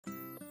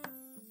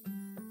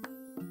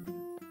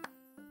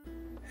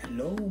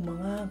Hello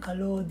mga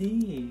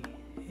kalodi!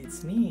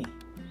 It's me,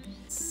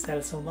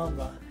 Celso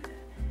Mamba,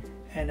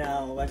 and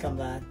welcome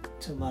back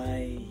to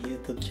my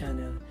YouTube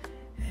channel.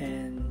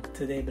 And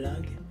today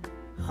vlog,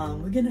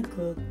 we're gonna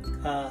cook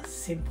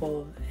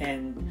simple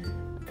and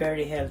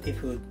very healthy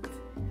food.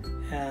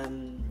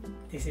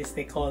 This is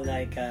they call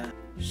like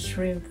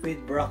shrimp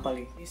with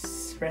broccoli.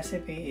 This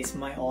recipe is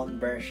my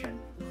own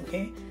version.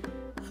 Okay,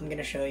 I'm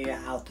gonna show you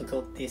how to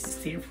cook this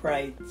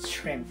stir-fried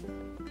shrimp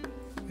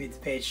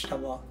with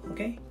vegetable.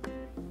 Okay,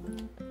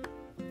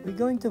 we're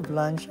going to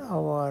blanch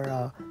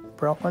our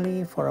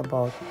broccoli for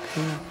about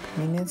 2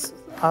 minutes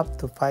up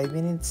to 5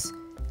 minutes.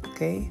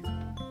 Okay,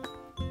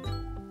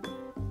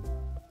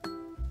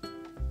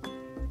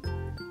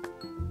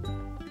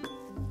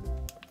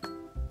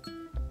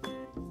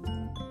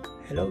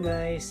 hello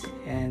guys,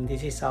 and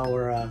this is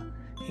our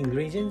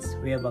ingredients.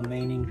 We have a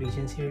main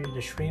ingredients here, the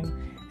shrimp,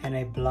 and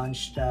I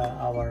blanched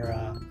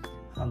our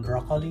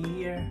broccoli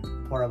here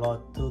for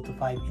about 2 to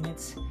 5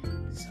 minutes.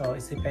 So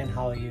it depends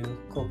how you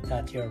cook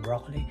that your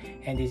broccoli.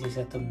 And this is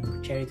a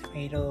cherry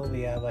tomato.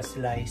 We have a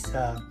sliced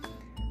a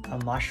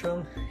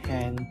mushroom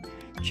and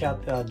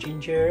chopped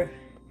ginger,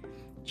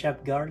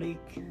 chopped garlic,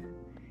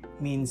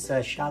 minced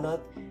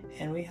shallot,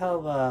 and we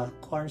have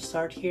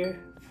cornstarch here.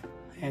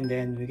 And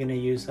then we're gonna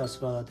use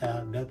as well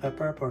the bell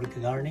pepper for the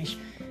garnish.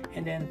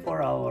 And then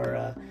for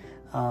our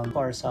of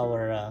course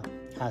our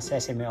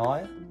sesame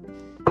oil,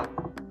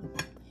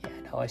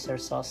 the oyster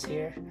sauce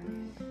here,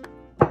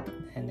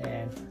 and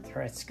then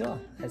let's go.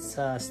 Let's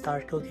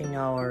start cooking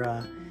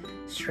our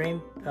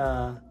shrimp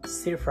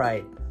stir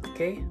fried.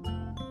 Okay,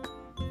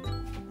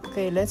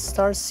 let's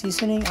start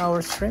seasoning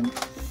our shrimp.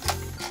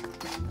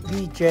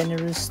 Be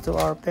generous to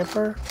our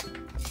pepper.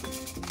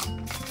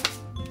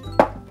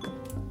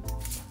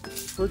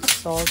 Put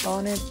salt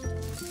on it.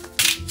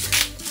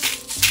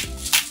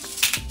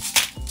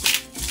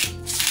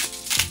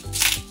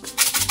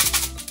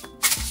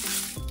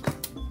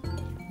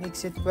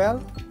 Mix it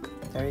well.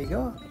 There you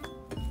go.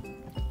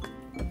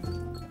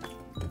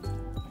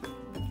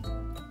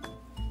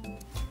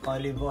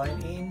 Olive oil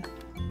in.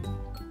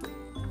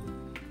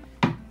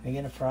 We're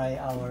gonna fry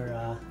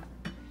our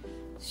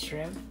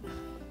shrimp.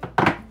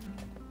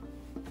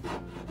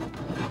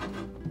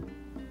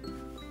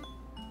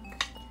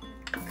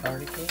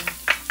 Garlic in.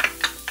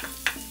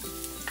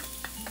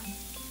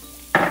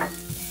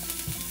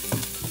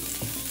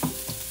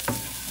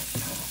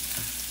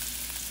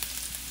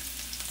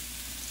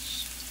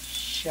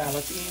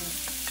 Shallot in.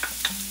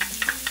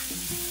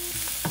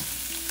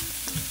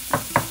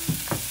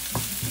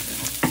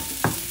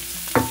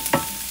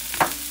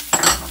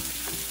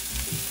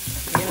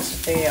 We're gonna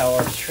saute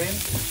our shrimp.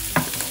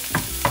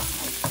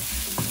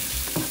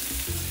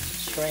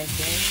 Shrimp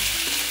in.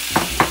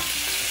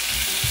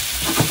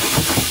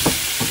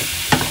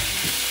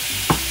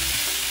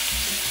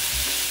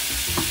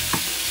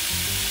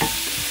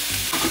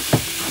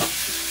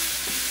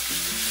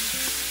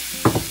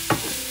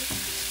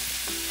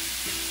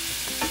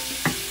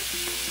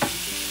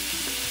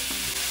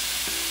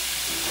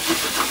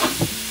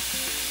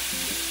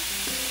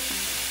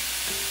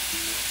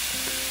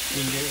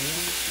 Ginger in.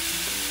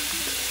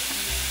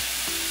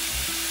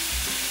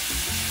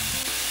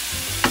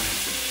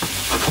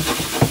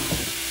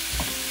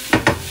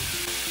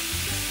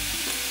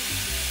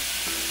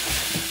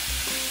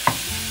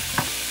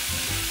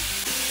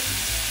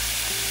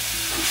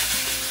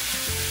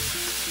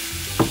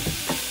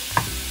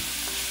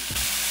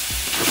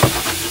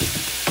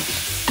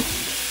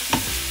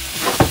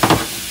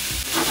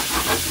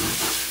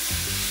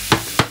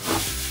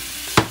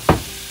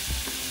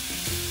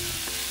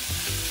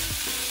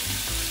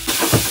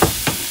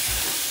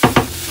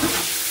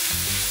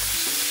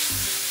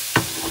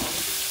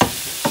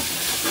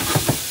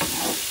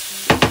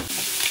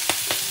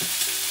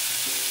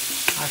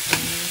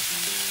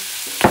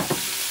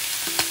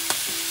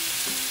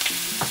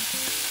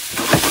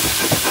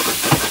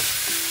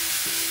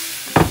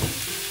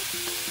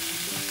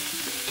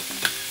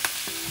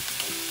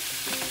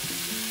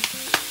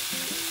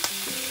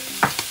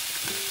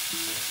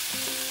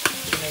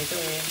 Tomato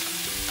in.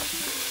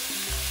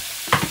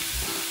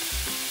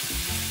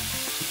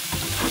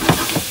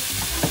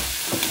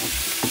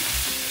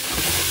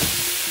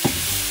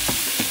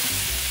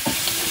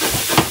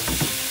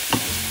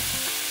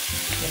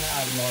 Gonna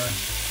add more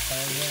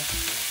oil here.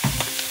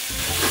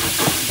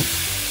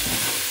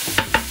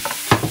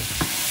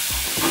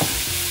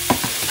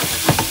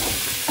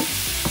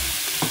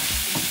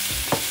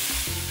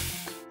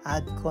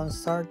 Add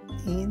cornstarch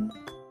in.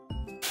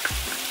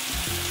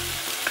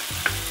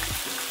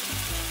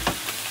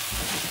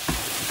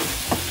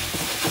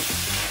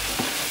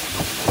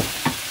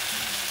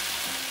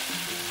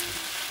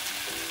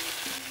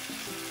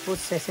 Put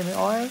sesame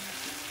oil.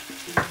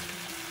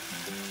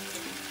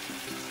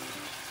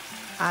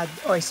 Add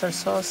oyster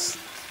sauce.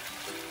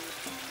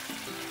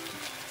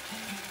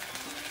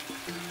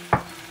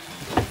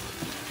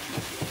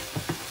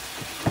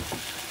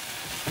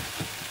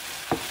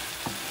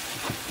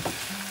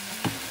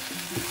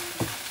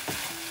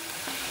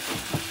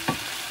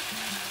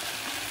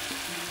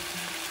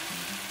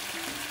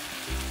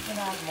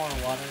 want more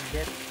water a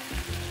bit.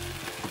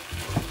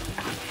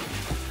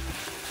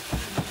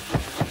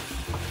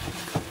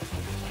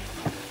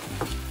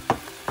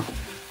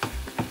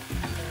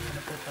 I'm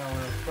gonna put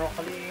our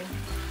broccoli in.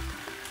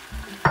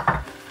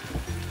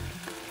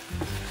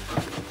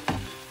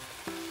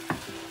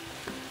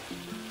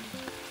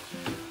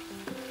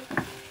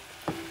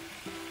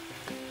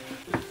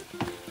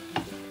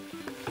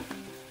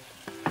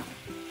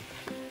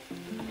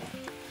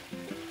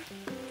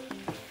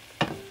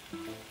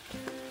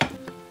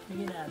 We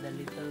can add a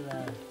little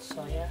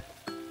soya.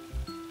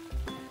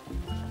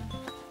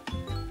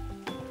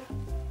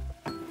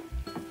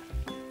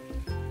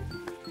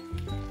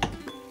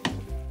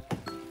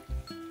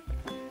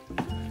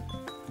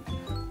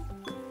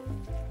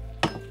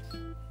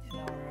 And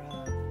our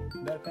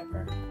bell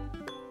pepper.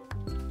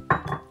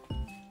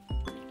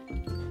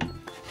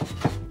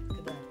 Look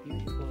at that,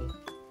 beautiful.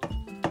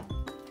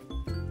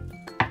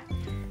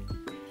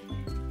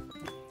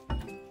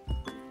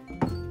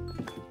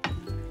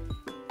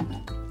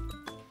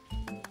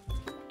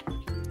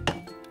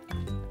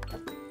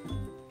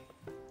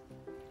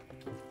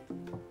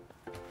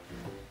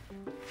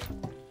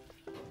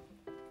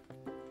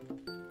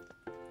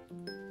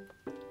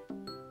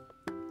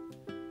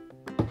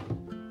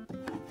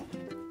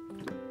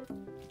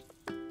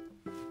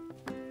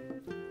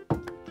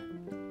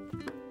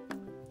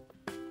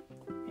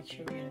 Make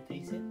sure we